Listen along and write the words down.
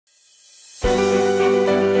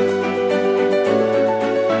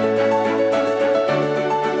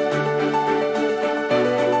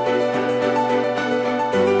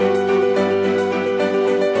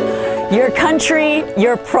country,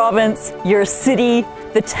 your province, your city,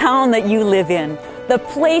 the town that you live in, the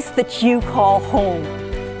place that you call home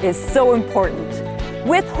is so important.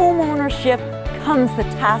 With home ownership comes the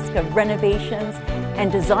task of renovations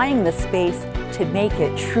and designing the space to make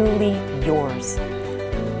it truly yours.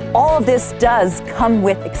 All of this does come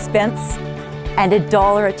with expense and a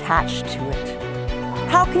dollar attached to it.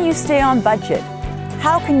 How can you stay on budget?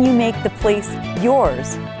 How can you make the place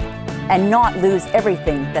yours and not lose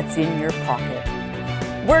everything that's in your pocket?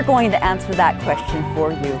 We're going to answer that question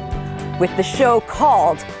for you with the show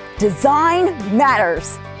called Design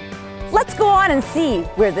Matters. Let's go on and see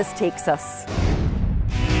where this takes us.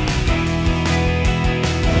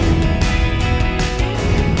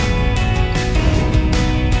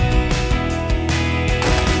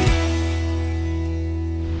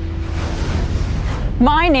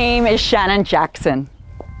 My name is Shannon Jackson,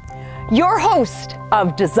 your host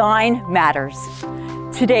of Design Matters.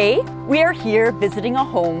 Today, we are here visiting a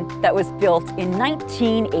home that was built in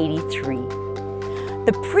 1983.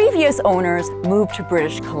 The previous owners moved to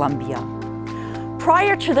British Columbia.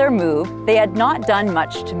 Prior to their move, they had not done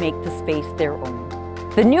much to make the space their own.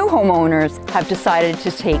 The new homeowners have decided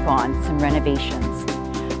to take on some renovations.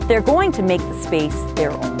 They're going to make the space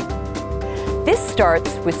their own. This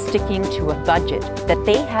starts with sticking to a budget that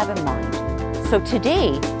they have in mind. So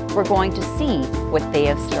today, we're going to see what they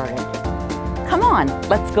have started. Come on,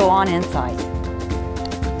 let's go on inside.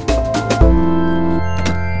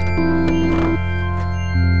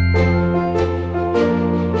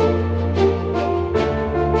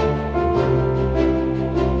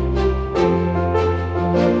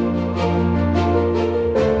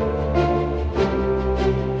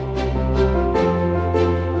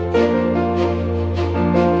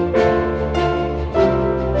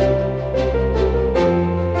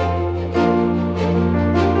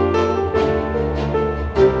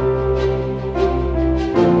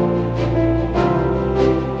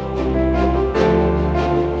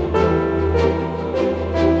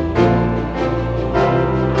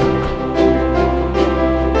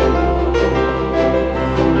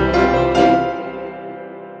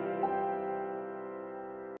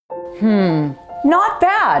 Not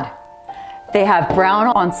bad. They have brown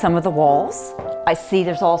on some of the walls. I see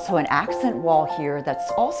there's also an accent wall here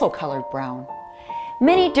that's also colored brown.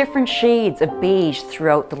 Many different shades of beige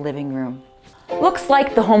throughout the living room. Looks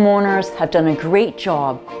like the homeowners have done a great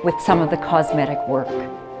job with some of the cosmetic work.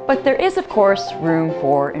 But there is, of course, room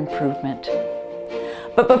for improvement.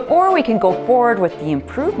 But before we can go forward with the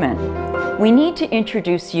improvement, we need to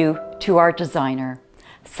introduce you to our designer,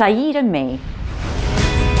 Saida May.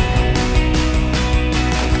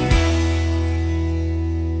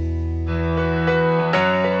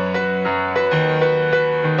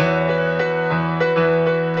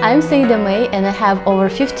 I'm Saida May and I have over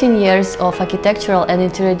 15 years of architectural and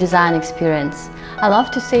interior design experience. I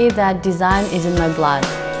love to say that design is in my blood.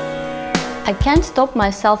 I can't stop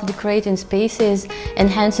myself decorating spaces,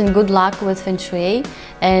 enhancing good luck with Feng Shui,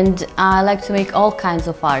 and I like to make all kinds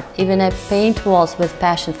of art. Even I paint walls with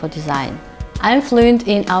passion for design. I'm fluent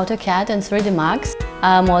in AutoCAD and 3D Max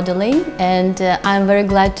modeling, and I'm very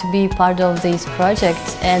glad to be part of this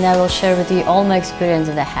project, and I will share with you all my experience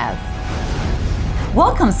that I have.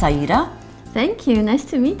 Welcome, Saida. Thank you, nice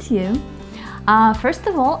to meet you. First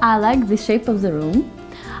of all, I like the shape of the room.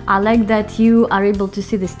 I like that you are able to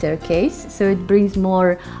see the staircase, so it brings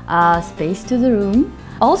more space to the room.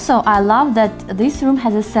 Also, I love that this room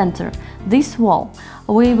has a center, this wall.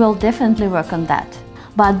 We will definitely work on that.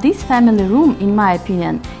 But this family room, in my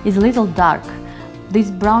opinion, is a little dark.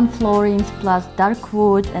 These brown floorings plus dark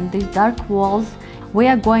wood and these dark walls, we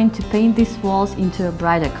are going to paint these walls into a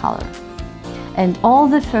brighter color. And all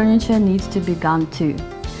the furniture needs to be gone too.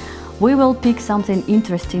 We will pick something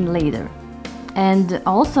interesting later. And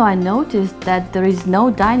also I noticed that there is no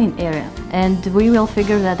dining area, and we will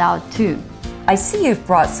figure that out too. I see you've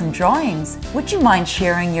brought some drawings. Would you mind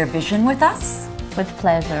sharing your vision with us? With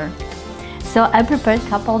pleasure. So I prepared a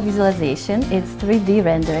couple visualization. It's 3D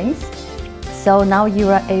renderings. So now you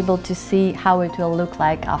are able to see how it will look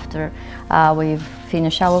like after we've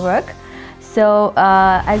finished our work. So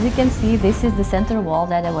as you can see, this is the center wall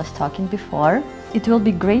that I was talking before. It will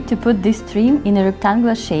be great to put this trim in a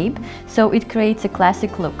rectangular shape, so it creates a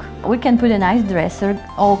classic look. We can put a nice dresser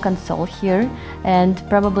or console here, and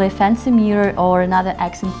probably a fancy mirror or another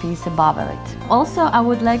accent piece above it. Also, I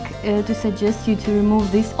would like to suggest you to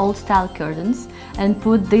remove these old style curtains and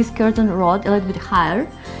put this curtain rod a little bit higher,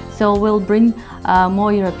 so we'll bring a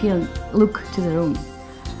more European look to the room.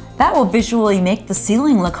 That will visually make the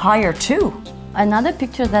ceiling look higher too. Another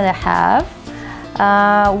picture that I have,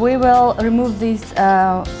 We will remove this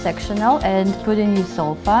sectional and put a new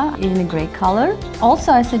sofa in a gray color.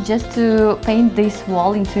 Also, I suggest to paint this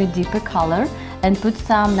wall into a deeper color and put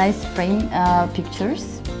some nice frame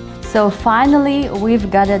pictures. So finally, we've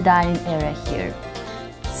got a dining area here.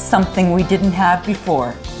 Something we didn't have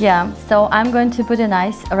before. Yeah, so I'm going to put a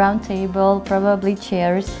nice round table, probably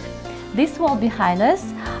chairs. This wall behind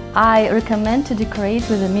us, I recommend to decorate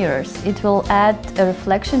with the mirrors. It will add a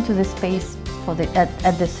reflection to the space for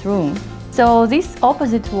at this room. So this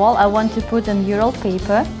opposite wall, I want to put a mural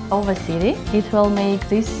paper over city. It will make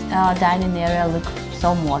this dining area look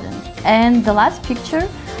so modern. And the last picture,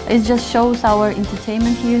 it just shows our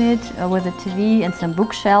entertainment unit with a TV and some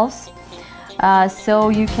bookshelves. So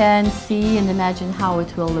you can see and imagine how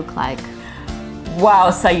it will look like.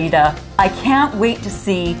 Wow, Saida, I can't wait to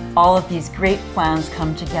see all of these great plans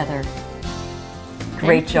come together.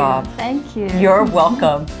 Great job. Thank you. You're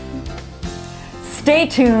welcome. Stay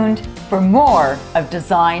tuned for more of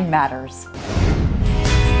Design Matters.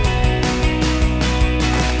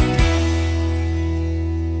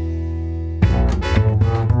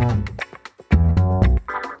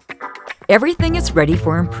 Everything is ready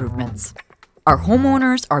for improvements. Our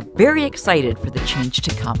homeowners are very excited for the change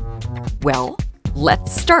to come. Well,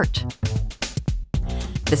 let's start.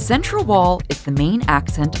 The central wall is the main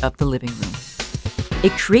accent of the living room.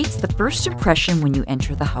 It creates the first impression when you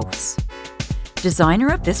enter the house. Designer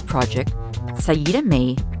of this project, Saida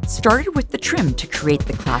May, started with the trim to create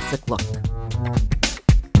the classic look.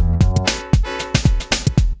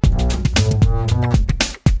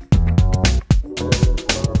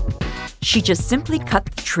 She just simply cut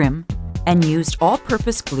the trim and used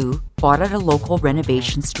all-purpose glue bought at a local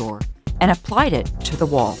renovation store and applied it to the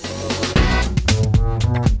wall.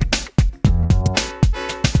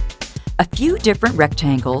 A few different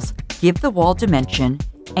rectangles give the wall dimension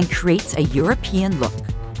and creates a European look,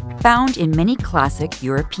 found in many classic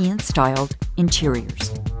European-styled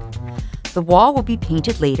interiors. The wall will be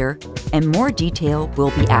painted later and more detail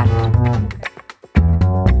will be added.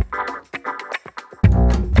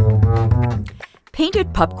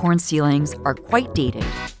 Painted popcorn ceilings are quite dated.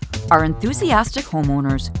 Our enthusiastic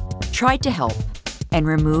homeowners tried to help and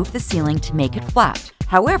remove the ceiling to make it flat.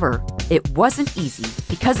 However, it wasn't easy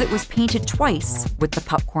because it was painted twice with the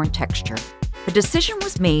popcorn texture. The decision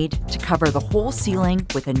was made to cover the whole ceiling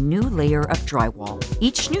with a new layer of drywall.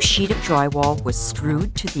 Each new sheet of drywall was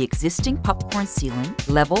screwed to the existing popcorn ceiling,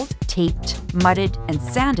 leveled, taped, mudded, and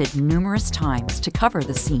sanded numerous times to cover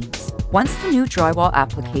the seams. Once the new drywall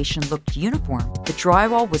application looked uniform, the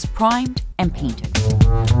drywall was primed and painted.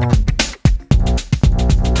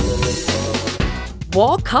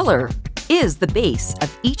 Wall color is the base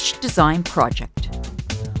of each design project.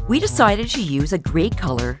 We decided to use a gray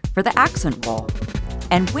color for the accent wall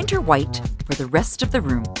and winter white for the rest of the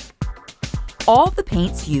room. All the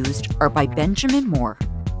paints used are by Benjamin Moore.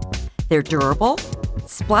 They're durable,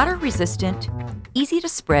 splatter resistant, easy to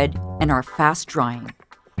spread, and are fast drying.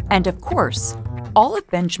 And of course, all of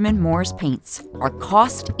Benjamin Moore's paints are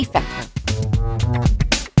cost effective.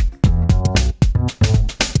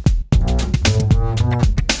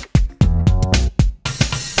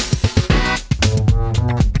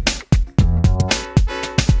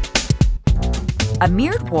 A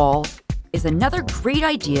mirrored wall is another great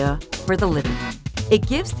idea for the living room. It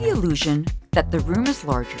gives the illusion that the room is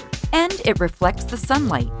larger, and it reflects the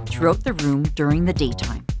sunlight throughout the room during the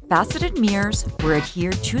daytime. Faceted mirrors were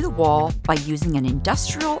adhered to the wall by using an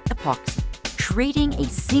industrial epoxy, creating a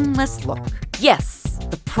seamless look. Yes,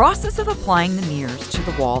 the process of applying the mirrors to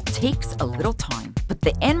the wall takes a little time, but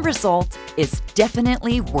the end result is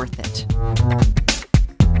definitely worth it.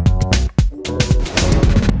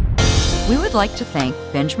 We would like to thank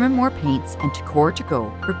Benjamin Moore Paints and Decor to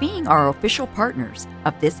Go for being our official partners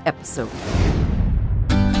of this episode.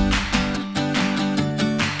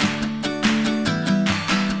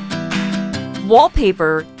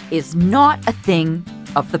 Wallpaper is not a thing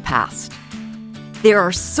of the past. There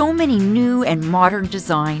are so many new and modern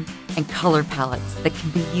design and color palettes that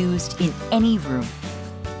can be used in any room.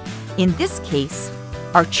 In this case,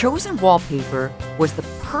 our chosen wallpaper was the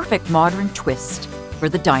perfect modern twist for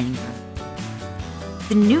the dining room.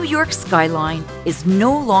 The New York skyline is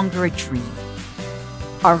no longer a dream.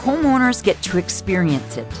 Our homeowners get to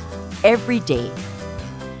experience it every day.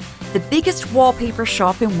 The biggest wallpaper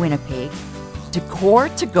shop in Winnipeg, Decor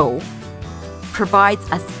to Go, provides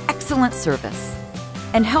us excellent service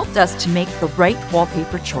and helped us to make the right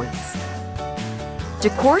wallpaper choice.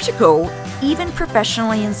 Decor to Go even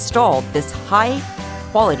professionally installed this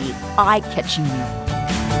high-quality, eye-catching mural.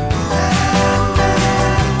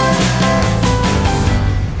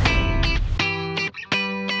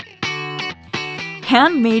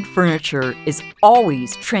 Handmade furniture is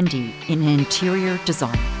always trendy in an interior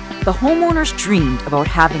design. The homeowners dreamed about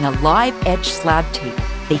having a live edge slab table.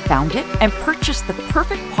 They found it and purchased the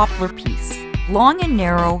perfect poplar piece. Long and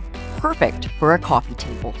narrow, perfect for a coffee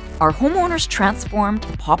table. Our homeowners transformed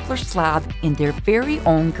the poplar slab in their very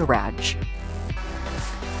own garage.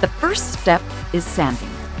 The first step is sanding.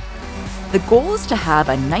 The goal is to have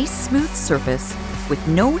a nice smooth surface with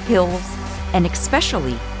no hills and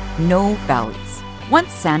especially no valleys.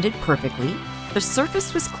 Once sanded perfectly, the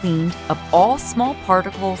surface was cleaned of all small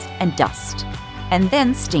particles and dust, and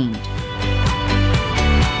then stained.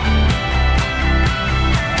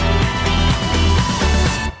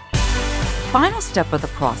 Final step of the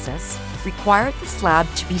process required the slab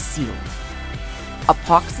to be sealed.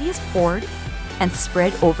 Epoxy is poured and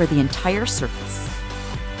spread over the entire surface.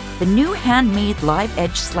 The new handmade live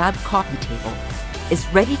edge slab coffee table is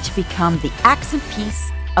ready to become the accent piece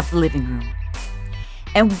of the living room.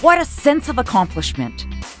 And what a sense of accomplishment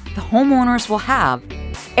the homeowners will have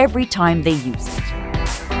every time they use it.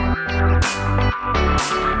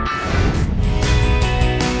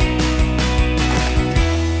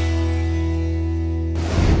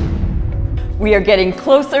 We are getting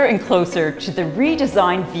closer and closer to the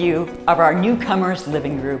redesigned view of our newcomers'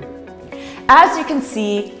 living room. As you can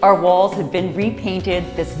see, our walls have been repainted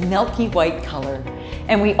this milky white color,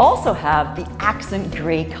 and we also have the accent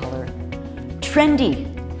gray color. Trendy,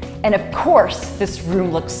 and of course, this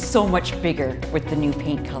room looks so much bigger with the new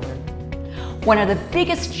paint color. One of the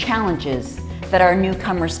biggest challenges that our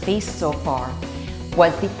newcomers faced so far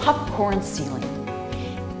was the popcorn ceiling.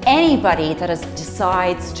 Anybody that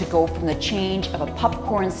decides to go from the change of a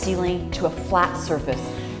popcorn ceiling to a flat surface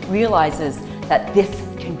realizes that this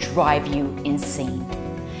can drive you insane.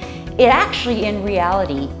 It actually, in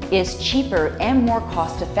reality, is cheaper and more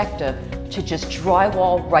cost-effective to just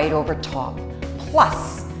drywall right over top.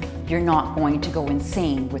 Plus, you're not going to go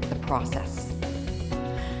insane with the process.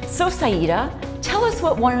 So Saida, tell us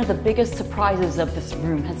what one of the biggest surprises of this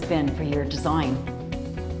room has been for your design.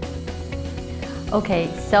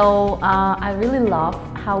 Okay, so I really love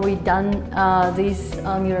how we done this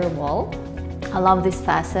mirror wall. I love these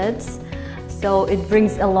facets. So it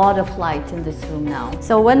brings a lot of light in this room now.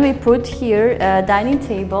 So when we put here a dining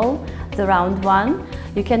table, the round one,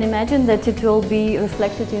 you can imagine that it will be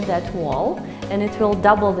reflected in that wall and it will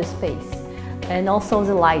double the space and also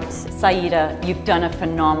the lights. Saida, you've done a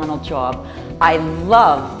phenomenal job. I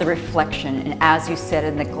love the reflection, and as you said,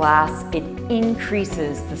 in the glass, it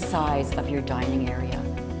increases the size of your dining area.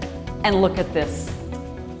 And look at this.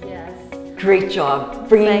 Yes. Great job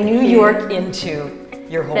bringing New York into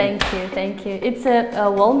your home. Thank you. It's a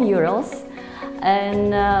wall murals,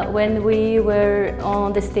 and when we were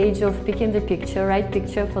on the stage of picking the right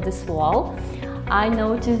picture for this wall, I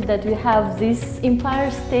noticed that we have this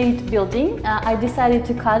Empire State Building. I decided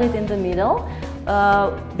to cut it in the middle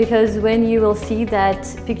because when you will see that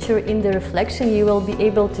picture in the reflection, you will be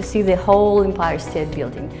able to see the whole Empire State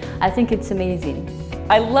Building. I think it's amazing.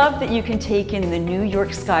 I love that you can take in the New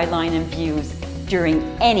York skyline and views during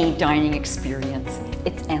any dining experience.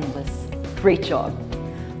 It's endless. Great job.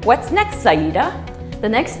 What's next, Saida? The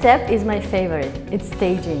next step is my favorite. It's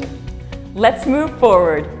staging. Let's move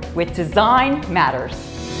forward with Design Matters.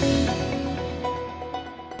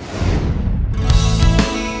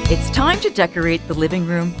 It's time to decorate the living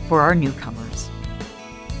room for our newcomers.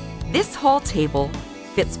 This hall table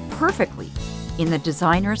fits perfectly in the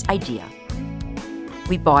designer's idea.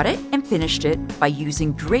 We bought it and finished it by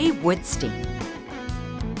using gray wood stain.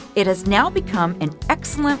 It has now become an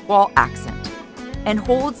excellent wall accent and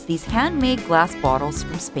holds these handmade glass bottles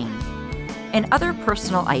from Spain and other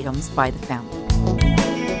personal items by the family.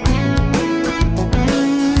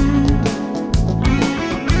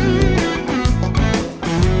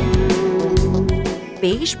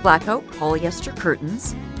 Beige blackout polyester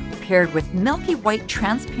curtains paired with milky white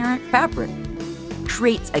transparent fabric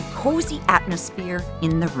creates a cozy atmosphere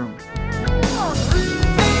in the room.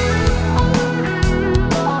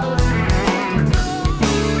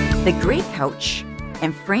 The gray couch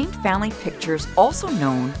and framed family pictures, also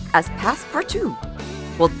known as passe-partout,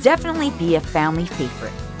 will definitely be a family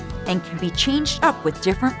favorite and can be changed up with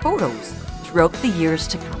different photos throughout the years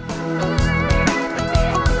to come.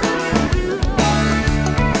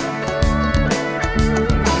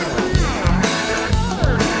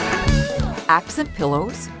 Accent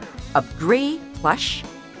pillows of gray plush,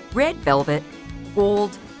 red velvet,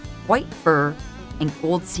 gold, white fur, and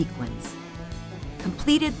gold sequins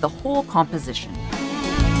completed the whole composition.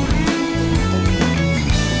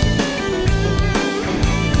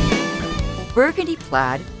 Burgundy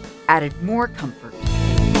plaid added more comfort.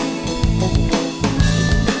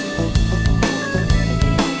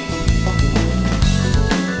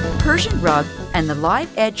 Persian rug and the live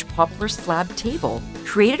edge poplar slab table,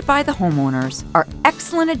 created by the homeowners, are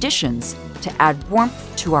excellent additions to add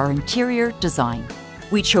warmth to our interior design.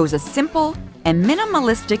 We chose a simple and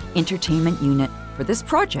minimalistic entertainment unit for this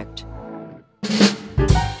project.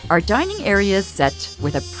 Our dining area is set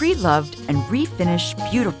with a pre-loved and refinished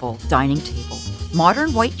beautiful dining table,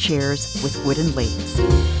 modern white chairs with wooden legs.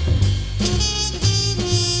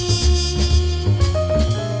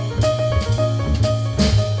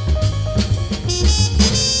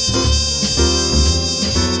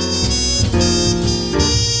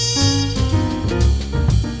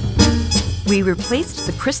 We replaced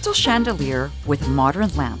the crystal chandelier with a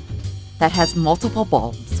modern lamp that has multiple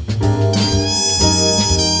bulbs.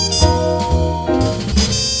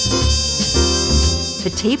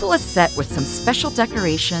 The table is set with some special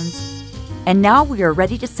decorations, and now we are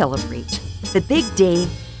ready to celebrate the big day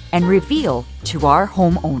and reveal to our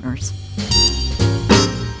homeowners.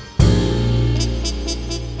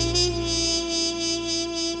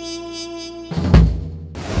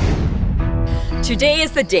 Today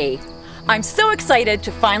is the day. I'm so excited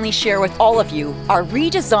to finally share with all of you our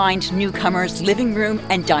redesigned newcomers living room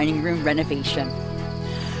and dining room renovation.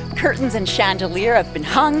 Curtains and chandelier have been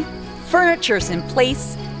hung, furniture's in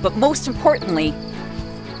place, but most importantly,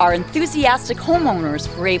 our enthusiastic homeowners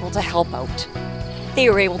were able to help out. They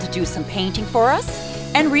were able to do some painting for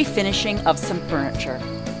us and refinishing of some furniture.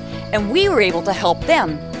 And we were able to help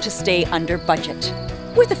them to stay under budget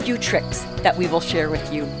with a few tricks that we will share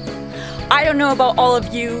with you. I don't know about all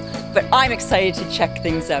of you, but I'm excited to check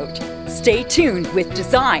things out. Stay tuned with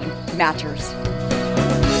Design Matters.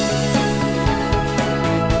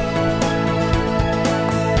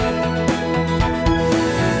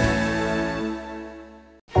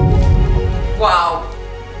 Wow.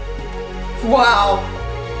 Wow.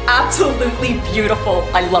 Absolutely beautiful.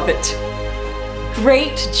 I love it.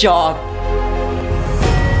 Great job.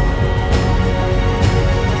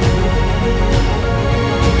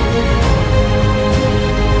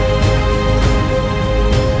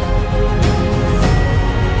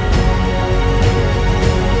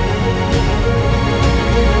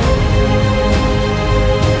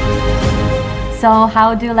 So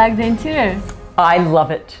how do you like the interior? I love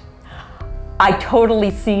it. I totally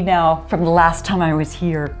see now from the last time I was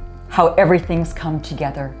here how everything's come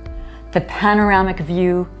together. The panoramic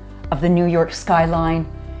view of the New York skyline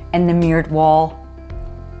and the mirrored wall.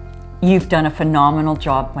 You've done a phenomenal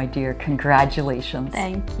job, my dear. Congratulations.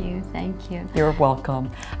 Thank you, thank you. You're welcome.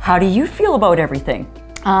 How do you feel about everything?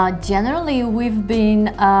 Generally, we've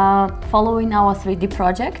been following our 3D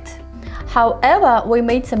project. However, we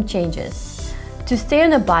made some changes. To stay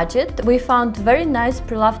on a budget, we found very nice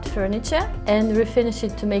pre-loved furniture and refinished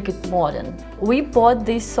it to make it modern. We bought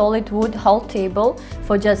this solid wood hall table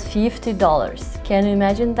for just $50. Can you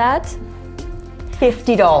imagine that?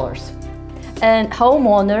 $50. And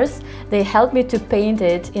homeowners, they helped me to paint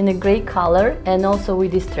it in a gray color, and also we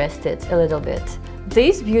distressed it a little bit.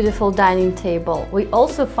 This beautiful dining table we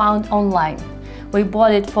also found online. We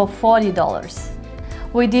bought it for $40.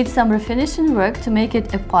 We did some refinishing work to make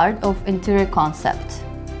it a part of interior concept.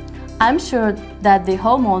 I'm sure that the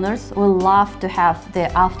homeowners will love to have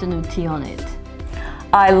their afternoon tea on it.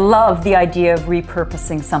 I love the idea of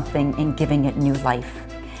repurposing something and giving it new life.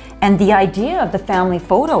 And the idea of the family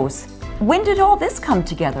photos. When did all this come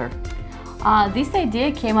together? This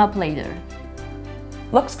idea came up later.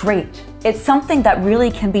 Looks great. It's something that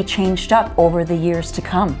really can be changed up over the years to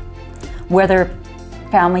come. Whether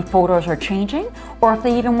family photos are changing, or if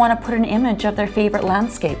they even want to put an image of their favorite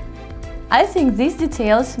landscape. I think these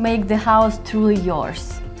details make the house truly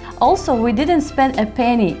yours. Also, we didn't spend a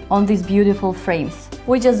penny on these beautiful frames.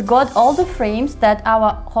 We just got all the frames that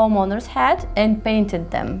our homeowners had and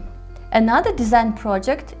painted them. Another design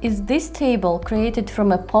project is this table created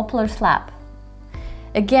from a poplar slab.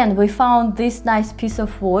 Again, we found this nice piece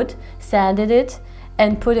of wood, sanded it,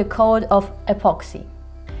 and put a coat of epoxy.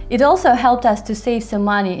 It also helped us to save some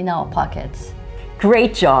money in our pockets.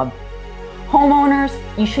 Great job. Homeowners,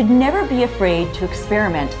 you should never be afraid to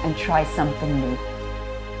experiment and try something new.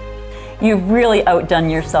 You've really outdone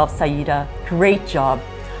yourself, Saida. Great job.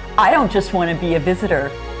 I don't just want to be a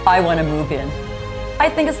visitor, I want to move in. I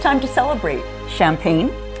think it's time to celebrate.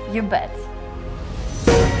 Champagne? You bet.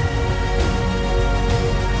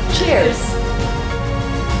 Cheers.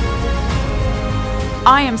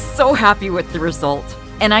 I am so happy with the result,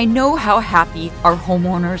 and I know how happy our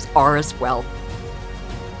homeowners are as well.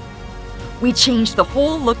 We changed the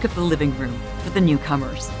whole look of the living room for the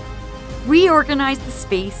newcomers, reorganized the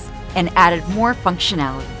space, and added more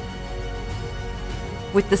functionality.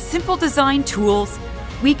 With the simple design tools,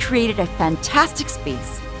 we created a fantastic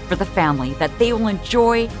space for the family that they will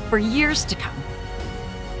enjoy for years to come.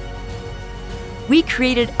 We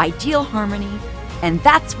created ideal harmony, and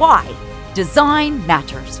that's why design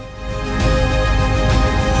matters.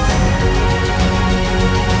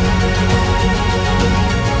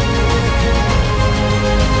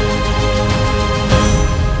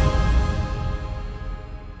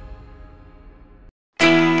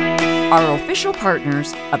 Our official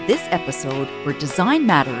partners of this episode were Design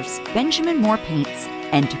Matters, Benjamin Moore Paints,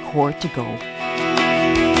 and Decor to Go.